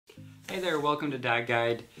Hey there, welcome to Dad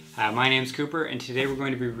Guide. My name's Cooper and today we're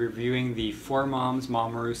going to be reviewing the 4Moms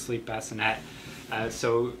Mamaroo Sleep Bassinet.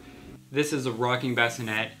 So this is a rocking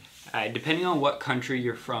bassinet. Depending on what country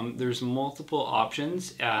you're from, there's multiple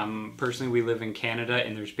options. Personally, we live in Canada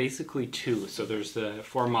and there's basically two. So there's the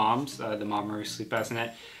 4Moms, the Mamaroo Sleep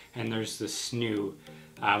Bassinet, and there's the Snoo.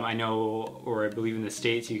 I know, or I believe in the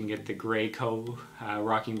States, you can get the Graco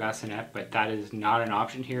rocking bassinet, but that is not an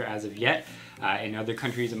option here as of yet. In other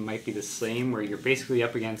countries, it might be the same, where you're basically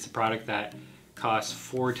up against a product that costs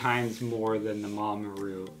 4 times more than the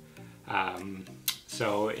Mamaroo.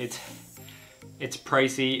 So it's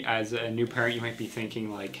pricey. As a new parent, you might be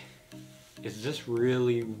thinking like, is this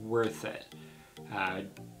really worth it?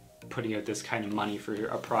 Putting out this kind of money for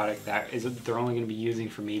a product that they're only going to be using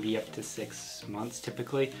for maybe up to 6 months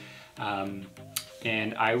typically.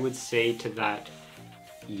 And I would say to that,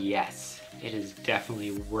 yes, it is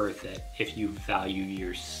definitely worth it if you value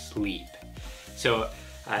your sleep. So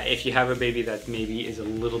if you have a baby that maybe is a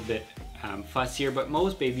little bit fussier, but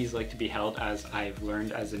most babies like to be held, as I've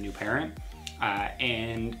learned as a new parent,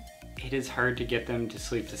 and it is hard to get them to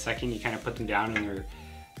sleep. The second you kind of put them down and they're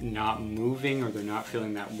not moving or they're not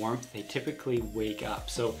feeling that warmth, they typically wake up.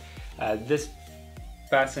 So this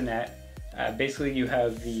bassinet, basically you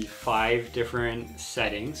have the 5 different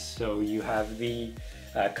settings. So you have the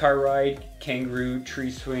car ride, kangaroo, tree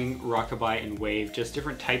swing, rockabye, and wave, just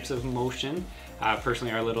different types of motion.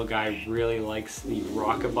 Personally, our little guy really likes the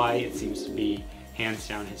rockabye. It seems to be hands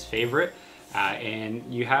down his favorite. And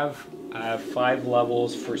you have 5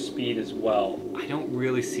 levels for speed as well. I don't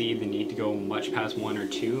really see the need to go much past 1 or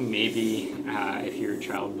 2. Maybe if your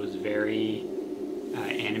child was very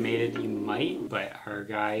animated, you might, but our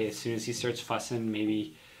guy, as soon as he starts fussing,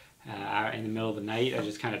 maybe in the middle of the night, I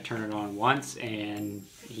just kind of turn it on once and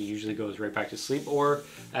he usually goes right back to sleep. Or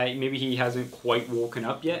maybe he hasn't quite woken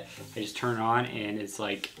up yet. I just turn it on and it's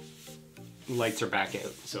like lights are back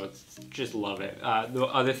out, so it's just love it. The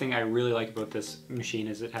other thing I really like about this machine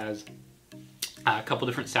is it has a couple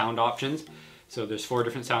different sound options. So there's 4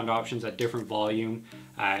 different sound options at different volume.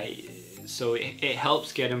 So it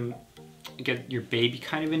helps get your baby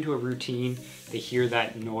kind of into a routine. They hear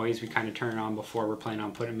that noise, we kind of turn it on before we're planning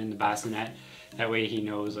on putting him in the bassinet. That way he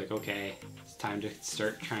knows like, okay, it's time to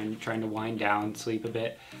start trying to wind down, sleep a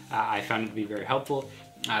bit. I found it to be very helpful.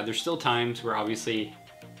 There's still times where obviously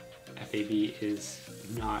a baby is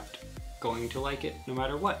not going to like it no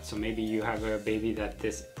matter what. So maybe you have a baby that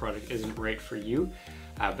this product isn't right for you,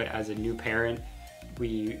 but as a new parent,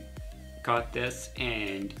 we got this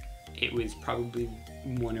and it was probably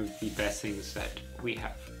one of the best things that we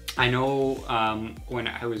have. I know when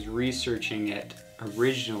I was researching it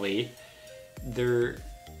originally, there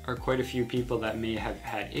are quite a few people that may have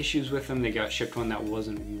had issues with them. They got shipped one that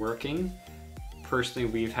wasn't working. Personally,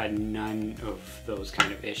 we've had none of those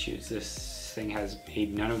kind of issues. This thing has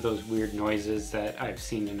made none of those weird noises that I've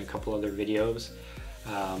seen in a couple other videos.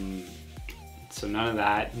 So none of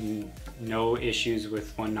that, no issues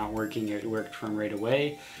with one not working. It worked from right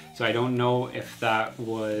away. So I don't know if that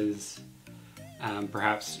was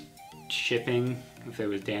perhaps shipping, if it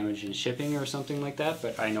was damage in shipping or something like that,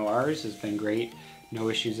 but I know ours has been great. No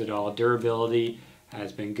issues at all. Durability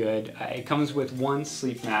has been good. It comes with 1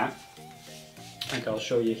 sleep mat. Like I'll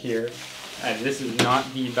show you here. This is not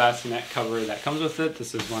the bassinet cover that comes with it.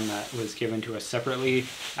 This is one that was given to us separately.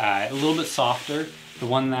 A little bit softer. The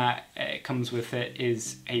one that comes with it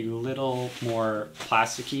is a little more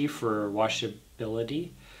plasticky for washability,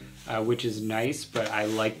 which is nice, but I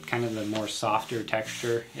like kind of the more softer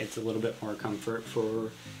texture. It's a little bit more comfort for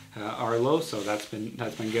Arlo, so that's been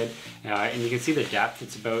good. And you can see the depth.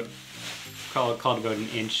 It's about called about 1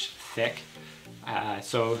 inch thick.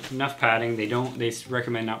 So enough padding. They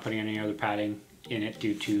recommend not putting any other padding in it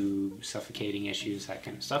due to suffocating issues, that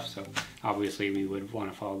kind of stuff. So obviously we would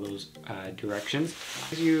want to follow those directions.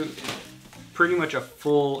 Gives you pretty much a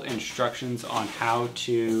full instructions on how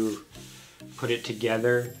to put it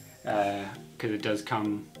together, because it does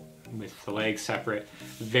come with the legs separate.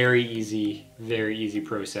 Very easy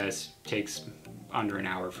process. Takes under an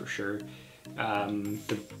hour for sure.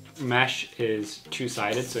 The mesh is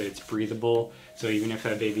 2-sided, so it's breathable. So even if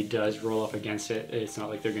a baby does roll up against it, it's not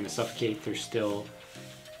like they're going to suffocate. There's still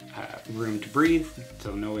room to breathe,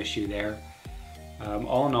 so no issue there.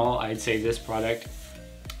 All in all, I'd say this product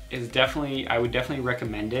is definitely, I would definitely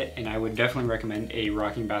recommend it, and I would definitely recommend a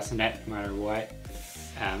rocking bassinet no matter what.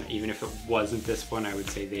 Even if it wasn't this one, I would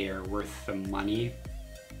say they are worth the money,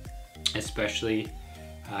 especially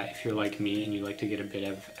if you're like me and you like to get a bit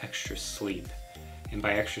of extra sleep. And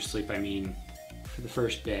by extra sleep, I mean for the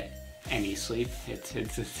first bit, any sleep.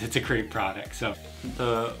 It's a great product. So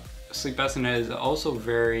the sleep bassinet is also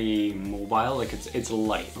very mobile. Like it's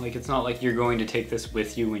light. Like it's not like you're going to take this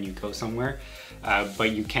with you when you go somewhere,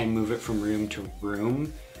 but you can move it from room to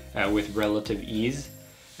room with relative ease.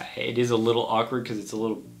 It is a little awkward because it's a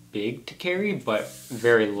little big to carry, but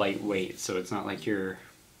very lightweight. So it's not like you're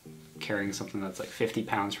carrying something that's like 50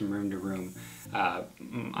 pounds from room to room.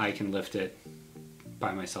 I can lift it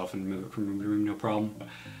by myself and move it from room to room, no problem.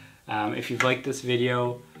 If you've liked this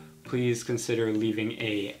video, please consider leaving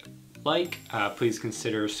a like. Please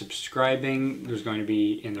consider subscribing. There's going to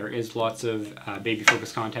be, and there is lots of baby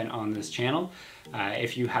focused content on this channel.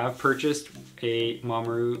 If you have purchased a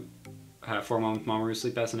Mamaroo, 4-Moms Mamaroo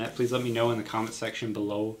sleep bassinet, please let me know in the comment section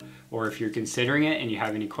below, or if you're considering it and you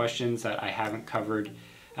have any questions that I haven't covered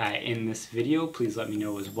in this video, please let me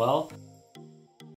know as well.